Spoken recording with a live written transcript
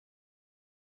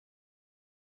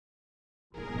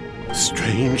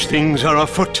Strange things are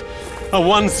afoot. A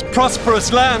once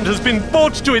prosperous land has been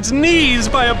brought to its knees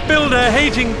by a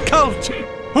builder-hating cult.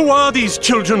 Who are these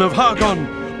children of Hargon?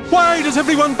 Why does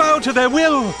everyone bow to their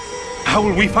will? How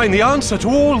will we find the answer to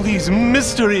all these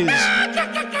mysteries?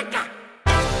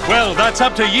 Well, that's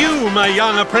up to you, my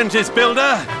young apprentice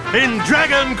builder, in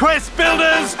Dragon Quest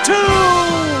Builders 2!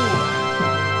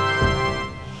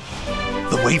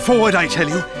 The way forward, I tell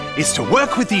you, is to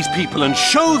work with these people and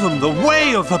show them the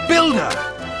way of the builder.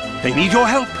 They need your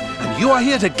help, and you are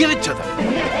here to give it to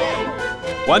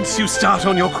them. Once you start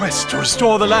on your quest to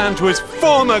restore the land to its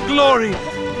former glory,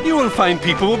 you will find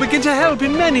people will begin to help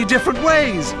in many different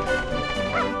ways.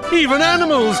 Even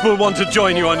animals will want to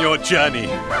join you on your journey.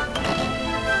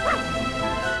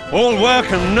 All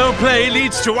work and no play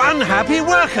leads to unhappy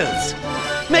workers.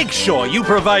 Make sure you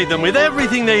provide them with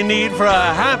everything they need for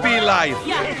a happy life.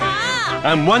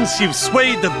 And once you've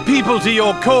swayed the people to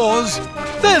your cause,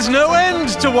 there's no end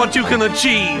to what you can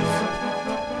achieve.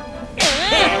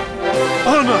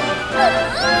 Honor,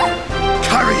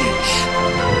 courage,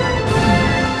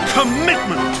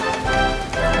 commitment.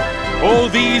 All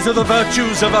these are the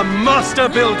virtues of a master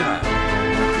builder.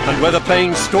 And whether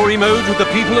playing story mode with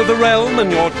the people of the realm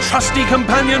and your trusty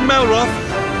companion Malroth,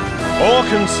 or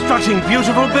constructing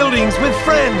beautiful buildings with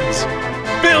friends,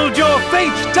 build your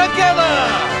fate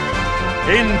together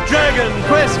in Dragon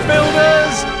Quest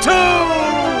Builders 2!